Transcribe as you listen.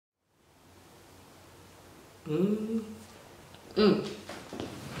Alright,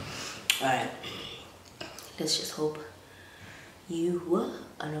 let's just hope you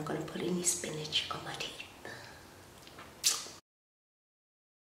are not gonna put any spinach on my teeth.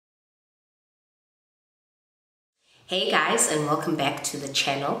 Hey guys, and welcome back to the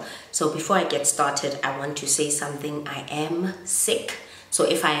channel. So before I get started, I want to say something. I am sick, so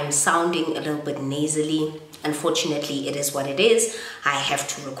if I am sounding a little bit nasally, unfortunately it is what it is. I have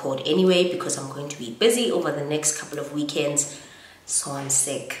to record anyway because I'm going to be busy over the next couple of weekends, so I'm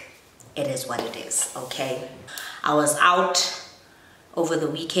sick. It is what it is, okay? I was out over the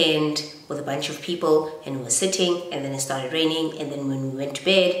weekend with a bunch of people and we were sitting, and then it started raining, and then when we went to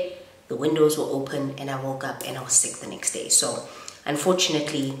bed, the windows were open and I woke up and I was sick the next day. So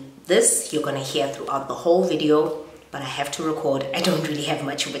unfortunately, this you're gonna hear throughout the whole video, but I have to record. I don't really have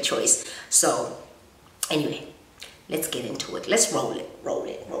much of a choice. So anyway, let's get into it. Let's roll it.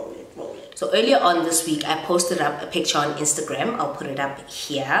 So earlier on this week, I posted up a picture on Instagram. I'll put it up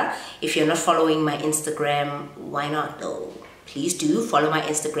here. If you're not following my Instagram, why not though? Please do follow my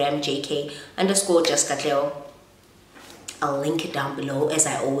Instagram, JK_justkatlehojk. I'll link it down below as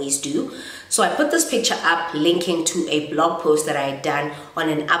I always do. So I put this picture up linking to a blog post that I had done on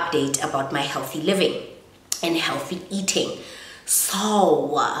an update about my healthy living and healthy eating.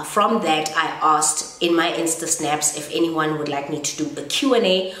 So from that, I asked in my Insta snaps if anyone would like me to do a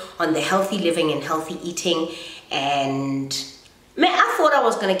Q&A on the healthy living and healthy eating. And man, I thought I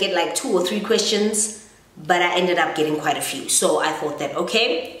was gonna get like 2 or 3 questions, but I ended up getting quite a few. So I thought that,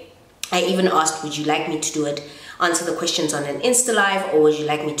 okay, I even asked, would you like me to do it, answer the questions on an Insta live, or would you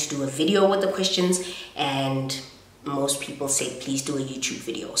like me to do a video with the questions? And most people said, please do a YouTube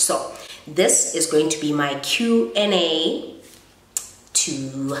video. So this is going to be my Q&A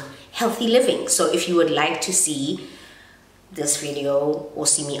to healthy living. So if you would like to see this video or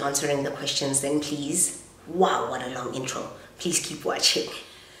see me answering the questions, then please, wow, what a long intro. Please keep watching.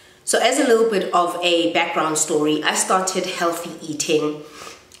 So as a little bit of a background story, I started healthy eating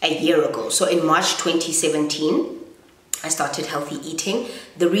a year ago. So in March 2017, I started healthy eating.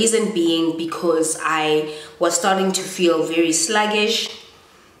 The reason being because I was starting to feel very sluggish.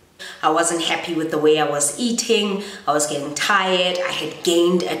 I wasn't happy with the way I was eating. I was getting tired. I had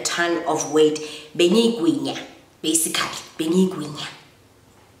gained a ton of weight. Basically,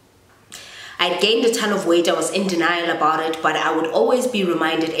 I had gained a ton of weight. I was in denial about it, but I would always be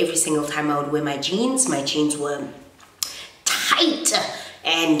reminded every single time I would wear my jeans. My jeans were tight,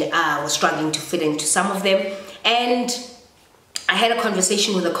 and I was struggling to fit into some of them. And I had a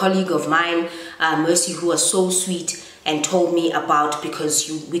conversation with a colleague of mine, Mercy, who was so sweet, and told me about, because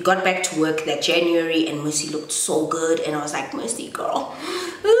we got back to work that January and Mercy looked so good, and I was like, Mercy girl.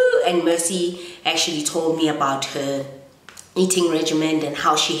 Ooh. And Mercy actually told me about her eating regimen and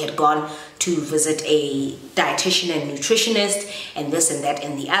how she had gone to visit a dietitian and nutritionist and this and that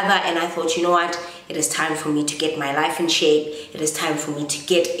and the other. And I thought, you know what, it is time for me to get my life in shape. It is time for me to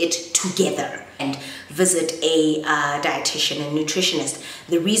get it together and visit a dietitian and nutritionist.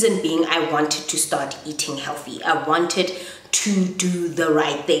 The reason being, I wanted to start eating healthy. I wanted to do the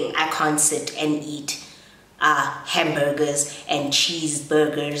right thing. I can't sit and eat hamburgers and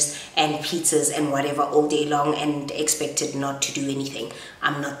cheeseburgers and pizzas and whatever all day long and expected not to do anything.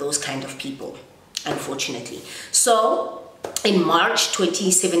 I'm not those kind of people, unfortunately. So in March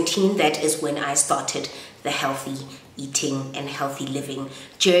 2017, that is when I started the healthy eating and healthy living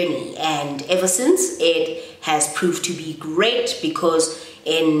journey, and ever since it has proved to be great, because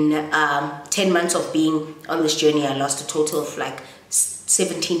in 10 months of being on this journey, I lost a total of like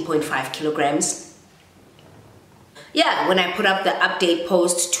 17.5 kilograms. Yeah, when I put up the update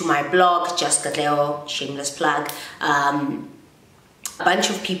post to my blog, Just Katleho, shameless plug, a bunch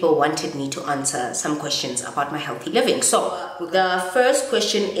of people wanted me to answer some questions about my healthy living. So the first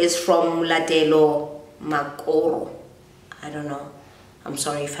question is from Ladelo Makoro. I don't know. I'm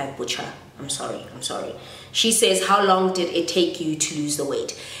sorry if I butcher. I'm sorry. She says, how long did it take you to lose the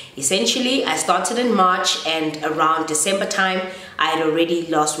weight? Essentially, I started in March, and around December time, I had already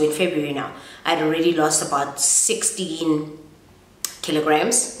lost, we're in February now, I had already lost about 16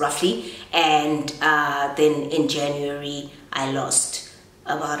 kilograms, roughly. And then in January, I lost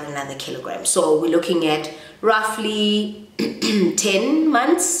about another kilogram. So we're looking at roughly 10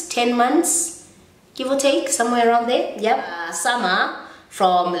 months, give or take, somewhere around there. Yep. Summer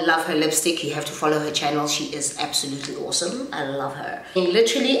from Love Her Lipstick, you have to follow her channel. She is absolutely awesome. I love her. And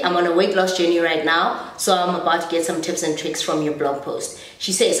literally, I'm on a weight loss journey right now, so I'm about to get some tips and tricks from your blog post.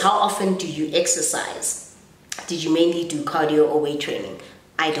 She says, how often do you exercise? Did you mainly do cardio or weight training?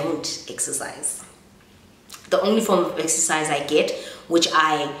 I don't exercise. The only form of exercise I get, which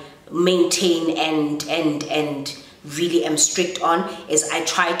I maintain and really am strict on is I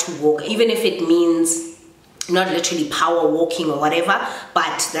try to walk, even if it means not literally power walking or whatever,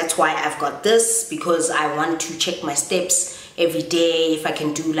 but that's why I've got this, because I want to check my steps every day. If I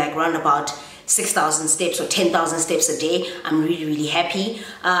can do like round about 6,000 steps or 10,000 steps a day, I'm really happy.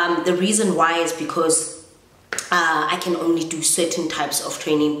 The reason why is because I can only do certain types of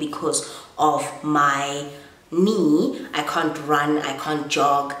training because of my knee. I can't run, I can't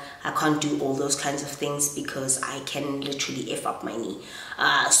jog, I can't do all those kinds of things because I can literally F up my knee.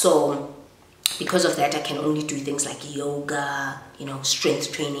 So because of that, I can only do things like yoga, you know,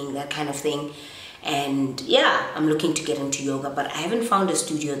 strength training, that kind of thing. And yeah, I'm looking to get into yoga, but I haven't found a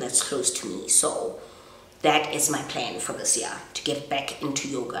studio that's close to me. So that is my plan for this year, to get back into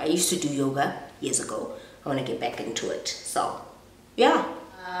yoga. I used to do yoga years ago. I want to get back into it. So yeah.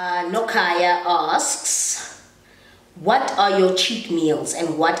 Nokaya asks, what are your cheat meals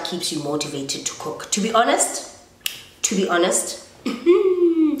and what keeps you motivated to cook? To be honest,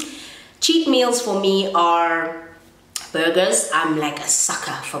 cheat meals for me are burgers. I'm like a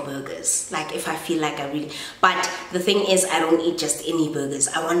sucker for burgers. Like if I feel like I really, but the thing is I don't eat just any burgers.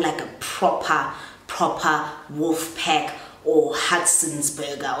 I want like a proper Wolfpack or Hudson's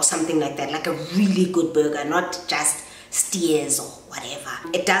burger or something like that, like a really good burger, not just Steers or whatever.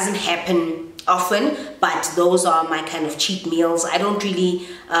 It doesn't happen often, but those are my kind of cheat meals. I don't really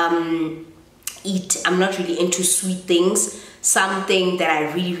I'm not really into sweet things. Something that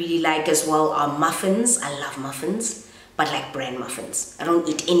I really like as well are muffins. I love muffins, but like bran muffins. I don't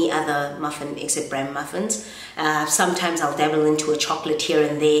eat any other muffin except bran muffins. Sometimes I'll dabble into a chocolate here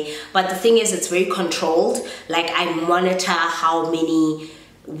and there, but the thing is it's very controlled. Like I monitor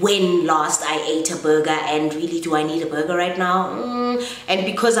when last I ate a burger, and really, do I need a burger right now? And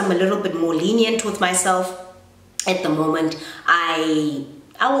because I'm a little bit more lenient with myself at the moment, I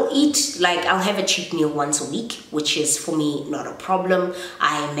will eat, like I'll have a cheat meal once a week, which is for me not a problem.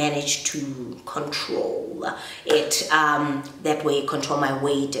 I manage to control it, that way, control my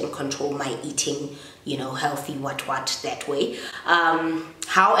weight and control my eating, you know, healthy what that way.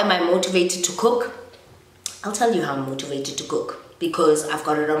 How am I motivated to cook? I'll tell you how I'm motivated to cook, because I've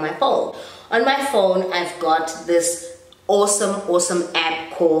got it on my phone. On my phone, I've got this awesome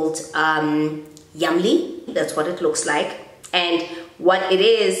app called Yumly. That's what it looks like. And what it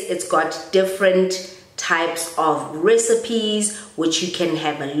is, it's got different types of recipes which you can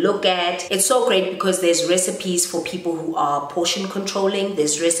have a look at. It's so great because there's recipes for people who are portion controlling,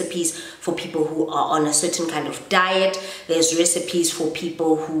 there's recipes for people who are on a certain kind of diet, there's recipes for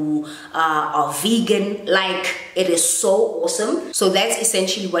people who are vegan. Like, it is so awesome. So that's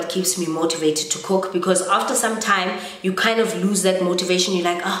essentially what keeps me motivated to cook, because after some time you kind of lose that motivation. You're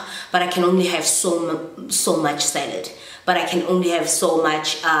like, oh, but I can only have so much salad, but I can only have so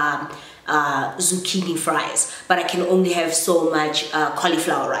much zucchini fries, but I can only have so much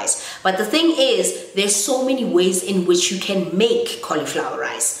cauliflower rice. But the thing is, there's so many ways in which you can make cauliflower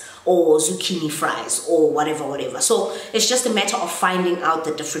rice or zucchini fries or whatever. So it's just a matter of finding out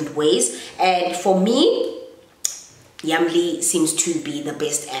the different ways. And for me, Yumly seems to be the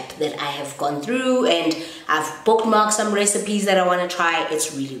best app that I have gone through, and I've bookmarked some recipes that I want to try.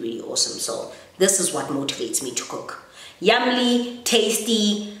 It's really awesome. So this is what motivates me to cook. Yumly,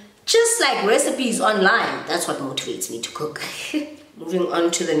 tasty, just like recipes online. That's what motivates me to cook. Moving on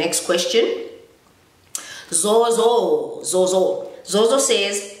to the next question. Zozo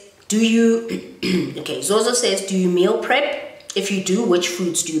says, do you Zozo says, do you meal prep? If you do, which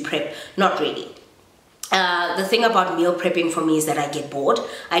foods do you prep? Not really. The thing about meal prepping for me is that I get bored.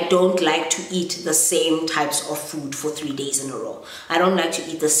 I don't like to eat the same types of food for 3 days in a row. I don't like to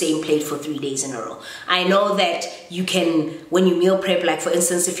eat the same plate for 3 days in a row. I know that you can, when you meal prep, like for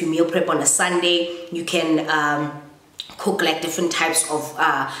instance, if you meal prep on a Sunday, you can cook like different types of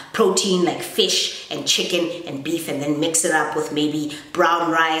protein, like fish and chicken and beef, and then mix it up with maybe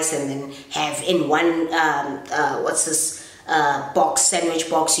brown rice, and then have in one, sandwich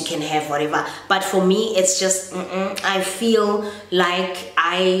box, you can have whatever. But for me, it's just I feel like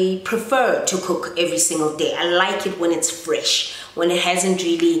I prefer to cook every single day. I like it when it's fresh, when it hasn't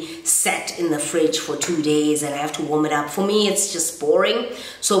really sat in the fridge for 2 days and I have to warm it up. For me, it's just boring.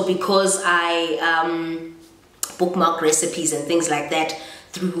 So because I bookmark recipes and things like that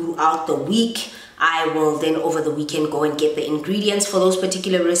throughout the week, I will then over the weekend go and get the ingredients for those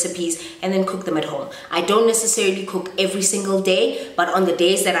particular recipes and then cook them at home. I don't necessarily cook every single day, but on the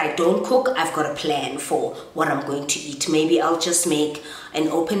days that I don't cook, I've got a plan for what I'm going to eat. Maybe I'll just make an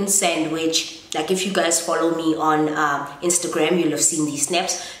open sandwich. Like if you guys follow me on Instagram, you'll have seen these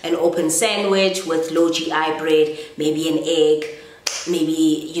snaps. An open sandwich with low GI bread, maybe an egg,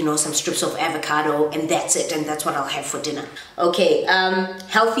 maybe, you know, some strips of avocado, and that's it, and that's what I'll have for dinner. Okay,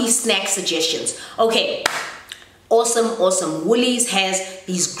 healthy snack suggestions. Okay, awesome. Woolies has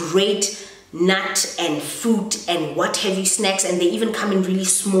these great nut and fruit and what have you snacks, and they even come in really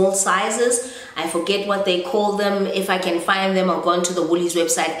small sizes. I forget what they call them. If I can find them, I'll go onto the Woolies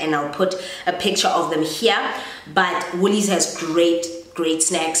website and I'll put a picture of them here. But Woolies has great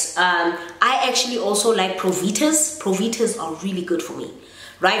snacks. I actually also like Provitas. Provitas are really good for me.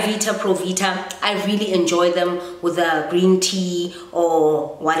 Ryvita, Provita, I really enjoy them with a green tea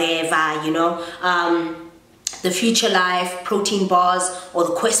or whatever, you know. The Future Life protein bars or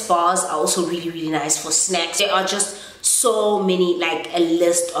the Quest bars are also really nice for snacks. There are just so many, like a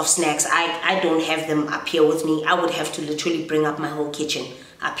list of snacks. I don't have them up here with me. I would have to literally bring up my whole kitchen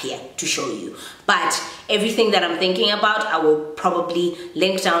up here to show you. But everything that I'm thinking about, I will probably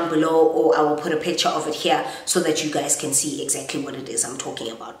link down below, or I will put a picture of it here so that you guys can see exactly what it is I'm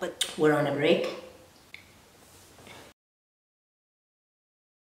talking about. But we're on a break.